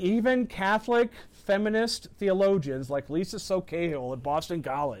 And even Catholic feminist theologians like Lisa So Cahill at Boston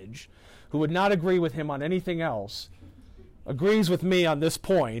College, who would not agree with him on anything else, agrees with me on this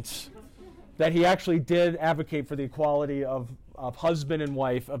point, that he actually did advocate for the equality of husband and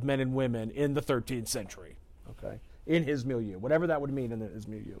wife, of men and women in the 13th century, okay, in his milieu, whatever that would mean in his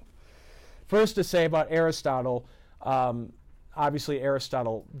milieu. First, to say about Aristotle, obviously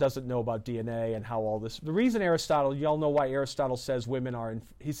Aristotle doesn't know about DNA and how all this. The reason Aristotle, you all know why Aristotle says women are,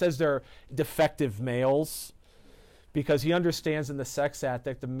 he says they're defective males, because he understands in the sex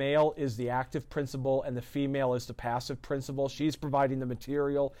ethic the male is the active principle and the female is the passive principle. She's providing the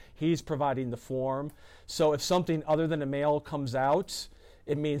material, he's providing the form. So if something other than a male comes out,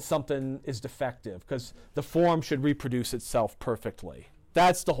 it means something is defective, because the form should reproduce itself perfectly.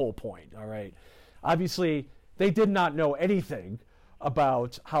 That's the whole point, all right? Obviously, they did not know anything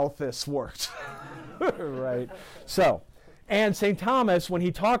about how this worked, right? So, and St. Thomas, when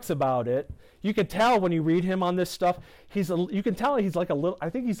he talks about it, you can tell when you read him on this stuff, you can tell he's like a little, I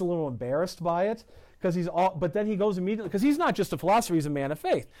think he's a little embarrassed by it, but then he goes immediately, because he's not just a philosopher, he's a man of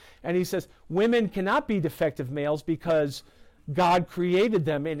faith. And he says, women cannot be defective males because God created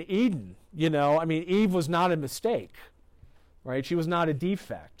them in Eden, Eve was not a mistake, right? She was not a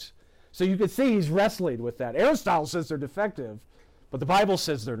defect. So you can see he's wrestling with that. Aristotle says they're defective, but the Bible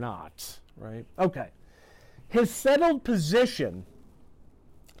says they're not, right? Okay. His settled position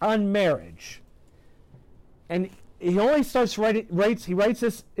on marriage, and he only he writes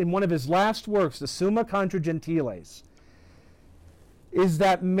this in one of his last works, the Summa Contra Gentiles, is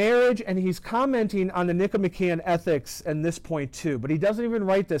that marriage, and he's commenting on the Nicomachean Ethics and this point too, but he doesn't even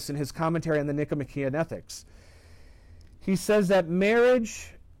write this in his commentary on the Nicomachean Ethics. He says that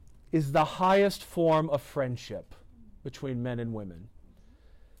marriage is the highest form of friendship between men and women.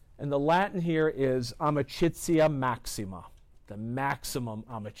 And the Latin here is amicitia maxima, the maximum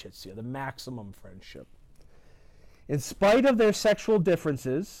amicitia, the maximum friendship. In spite of their sexual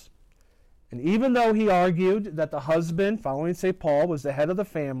differences, and even though he argued that the husband, following St. Paul, was the head of the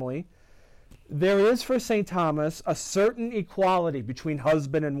family, there is for St. Thomas a certain equality between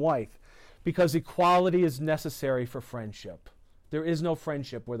husband and wife, because equality is necessary for friendship. There is no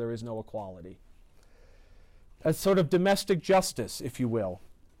friendship where there is no equality. A sort of domestic justice, if you will.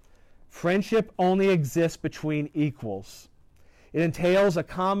 Friendship only exists between equals. It entails a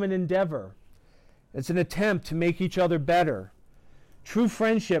common endeavor. It's an attempt to make each other better. True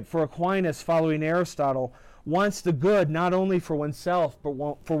friendship, for Aquinas, following Aristotle, wants the good not only for oneself,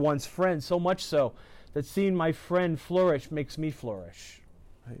 but for one's friend, so much so that seeing my friend flourish makes me flourish.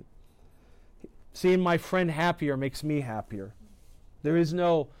 Right? Seeing my friend happier makes me happier. There is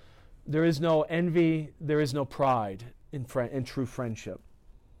no envy, there is no pride in true friendship.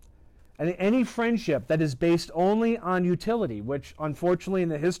 And any friendship that is based only on utility, which unfortunately in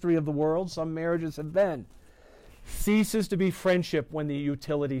the history of the world some marriages have been, ceases to be friendship when the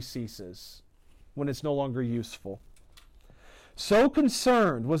utility ceases. when it's no longer useful. So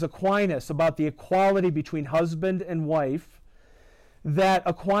concerned was Aquinas about the equality between husband and wife that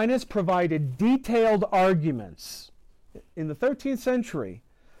Aquinas provided detailed arguments in the 13th century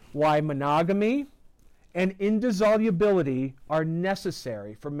why monogamy and indissolubility are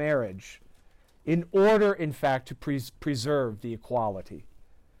necessary for marriage in order, in fact, to preserve the equality.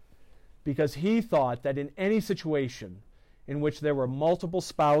 Because he thought that in any situation in which there were multiple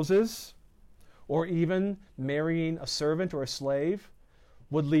spouses, or even marrying a servant or a slave,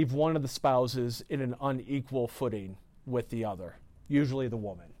 would leave one of the spouses in an unequal footing with the other. Usually the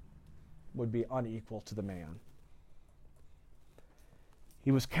woman would be unequal to the man.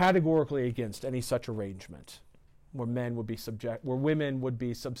 He was categorically against any such arrangement where women would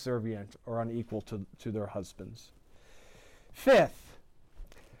be subservient or unequal to their husbands. Fifth,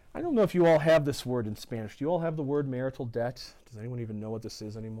 I don't know if you all have this word in Spanish. Do you all have the word marital debt? Does anyone even know what this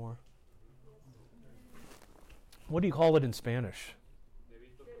is anymore? What do you call it in Spanish?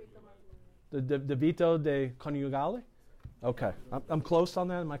 The debito de conyugale? Okay. I'm close on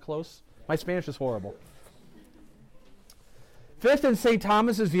that. Am I close? My Spanish is horrible. Fifth, in St.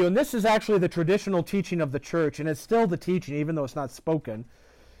 Thomas's view, and this is actually the traditional teaching of the church, and it's still the teaching even though it's not spoken.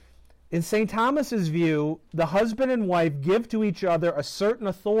 In St. Thomas's view, the husband and wife give to each other a certain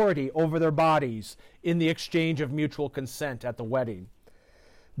authority over their bodies in the exchange of mutual consent at the wedding.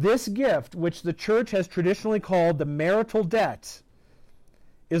 This gift, which the church has traditionally called the marital debt,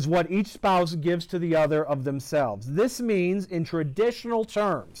 is what each spouse gives to the other of themselves. This means, in traditional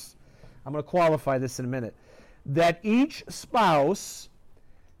terms, I'm going to qualify this in a minute, that each spouse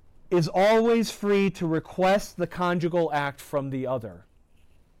is always free to request the conjugal act from the other.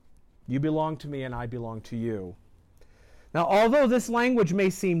 You belong to me and I belong to you. Now, although this language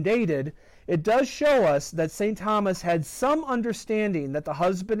may seem dated, it does show us that St. Thomas had some understanding that the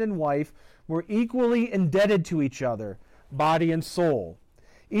husband and wife were equally indebted to each other, body and soul,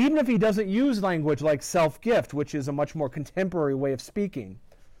 even if he doesn't use language like self-gift, which is a much more contemporary way of speaking.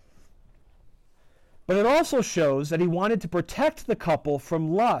 But it also shows that he wanted to protect the couple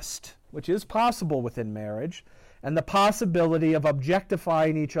from lust, which is possible within marriage, and the possibility of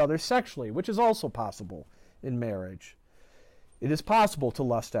objectifying each other sexually, which is also possible in marriage. It is possible to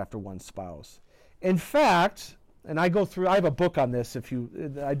lust after one's spouse. In fact, and I have a book on this.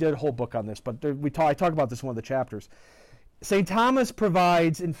 I did a whole book on this, but I talk about this in one of the chapters. St. Thomas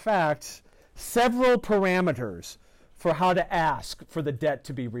provides, in fact, several parameters for how to ask for the debt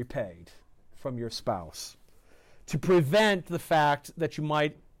to be repaid from your spouse, to prevent the fact that you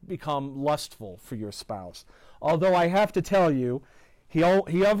might become lustful for your spouse. Although I have to tell you, he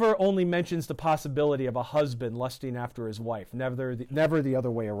ever only mentions the possibility of a husband lusting after his wife, never the other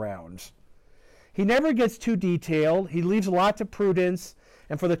way around. He never gets too detailed. He leaves a lot to prudence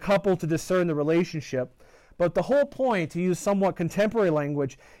and for the couple to discern the relationship. But the whole point, to use somewhat contemporary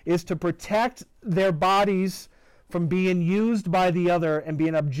language, is to protect their bodies from being used by the other and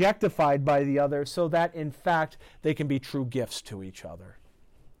being objectified by the other so that, in fact, they can be true gifts to each other.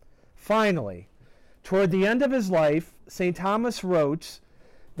 Finally, toward the end of his life, St. Thomas wrote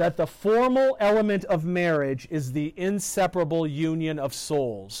that the formal element of marriage is the inseparable union of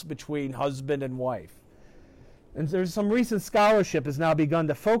souls between husband and wife. And there's some recent scholarship has now begun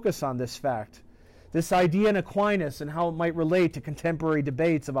to focus on this fact, this idea in Aquinas and how it might relate to contemporary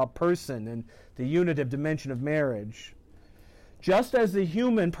debates about person and the unitive dimension of marriage. Just as the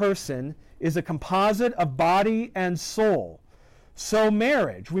human person is a composite of body and soul, so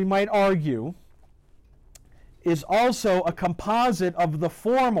marriage, we might argue, is also a composite of the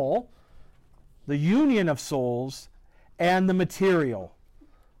formal, the union of souls, and the material,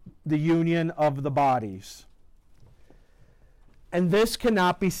 the union of the bodies. And this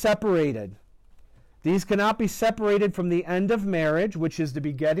cannot be separated. These cannot be separated from the end of marriage, which is the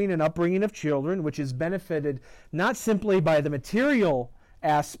begetting and upbringing of children, which is benefited not simply by the material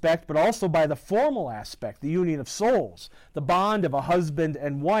aspect, but also by the formal aspect, the union of souls, the bond of a husband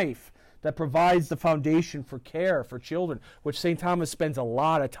and wife that provides the foundation for care for children, which St. Thomas spends a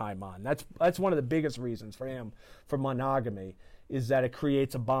lot of time on. That's one of the biggest reasons for him for monogamy, is that it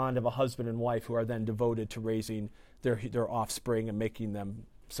creates a bond of a husband and wife who are then devoted to raising their offspring and making them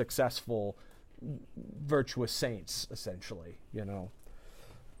successful, virtuous saints, essentially,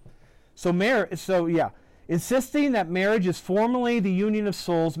 insisting that marriage is formally the union of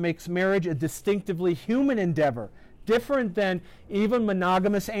souls makes marriage a distinctively human endeavor, different than even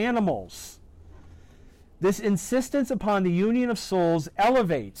monogamous animals. This insistence upon the union of souls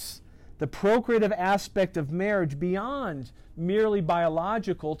elevates the procreative aspect of marriage beyond merely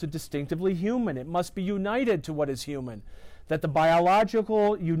biological to distinctively human. It must be united to what is human. that the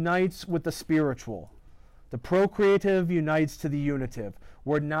biological unites with the spiritual. The procreative unites to the unitive.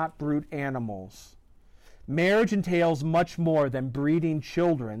 We're not brute animals. Marriage entails much more than breeding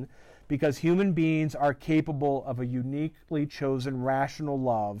children because human beings are capable of a uniquely chosen rational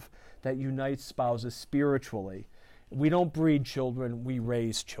love that unites spouses spiritually. We don't breed children, we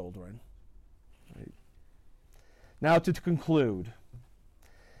raise children. Right? Now to conclude,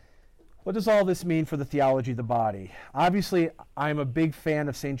 what does all this mean for the theology of the body? Obviously, I'm a big fan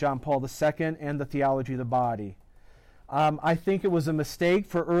of St. John Paul II and the theology of the body. I think it was a mistake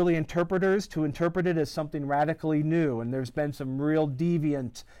for early interpreters to interpret it as something radically new, and there's been some real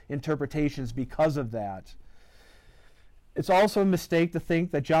deviant interpretations because of that. It's also a mistake to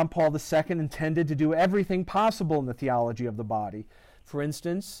think that John Paul II intended to do everything possible in the theology of the body. For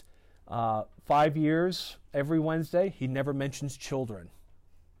instance, 5 years, every Wednesday, he never mentions children.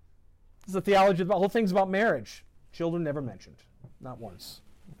 This is the theology, the whole thing's about marriage. Children never mentioned, not once.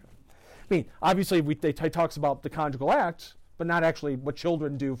 I mean, obviously, he talks about the conjugal act, but not actually what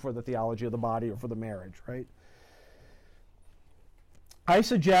children do for the theology of the body or for the marriage, right? I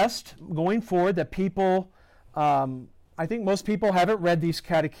suggest, going forward, that people, I think most people haven't read these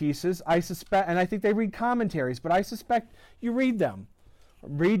catecheses. I suspect, and I think they read commentaries, but I suspect you read them.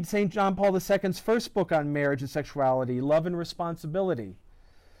 Read St. John Paul II's first book on marriage and sexuality, Love and Responsibility.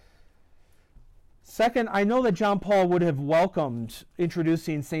 Second, I know that John Paul would have welcomed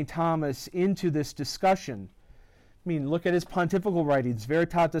introducing St. Thomas into this discussion. I mean, look at his pontifical writings,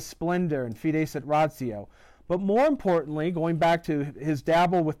 Veritatis Splendor and Fides et Ratio. But more importantly, going back to his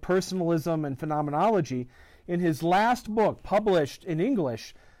dabble with personalism and phenomenology, in his last book, published in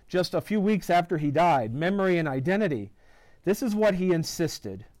English just a few weeks after he died, Memory and Identity, this is what he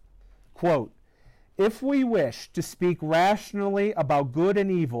insisted. Quote, "If we wish to speak rationally about good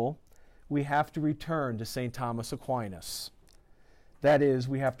and evil, we have to return to St. Thomas Aquinas. That is,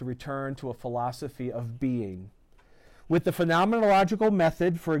 we have to return to a philosophy of being. With the phenomenological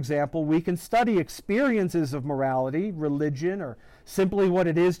method, for example, we can study experiences of morality, religion, or simply what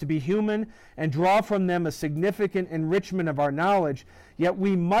it is to be human, and draw from them a significant enrichment of our knowledge, yet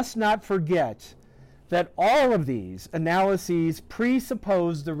we must not forget that all of these analyses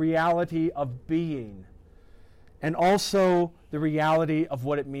presuppose the reality of being, and also the reality of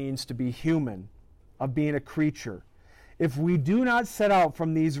what it means to be human, of being a creature. If we do not set out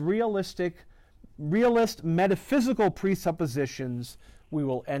from these realist metaphysical presuppositions, we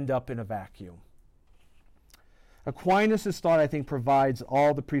will end up in a vacuum." Aquinas' thought, I think, provides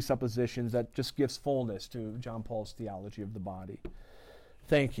all the presuppositions that just gives fullness to John Paul's theology of the body.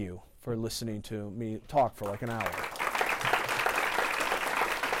 Thank you for listening to me talk for like an hour.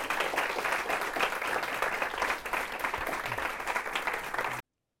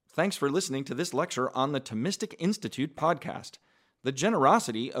 Thanks for listening to this lecture on the Thomistic Institute podcast. The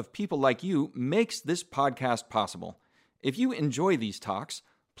generosity of people like you makes this podcast possible. If you enjoy these talks,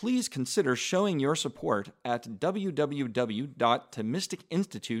 please consider showing your support at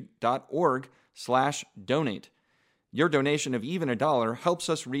www.thomisticinstitute.org/donate. Your donation of even $1 helps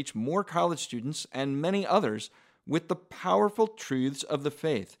us reach more college students and many others with the powerful truths of the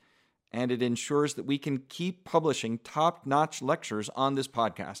faith, and it ensures that we can keep publishing top-notch lectures on this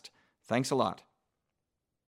podcast. Thanks a lot.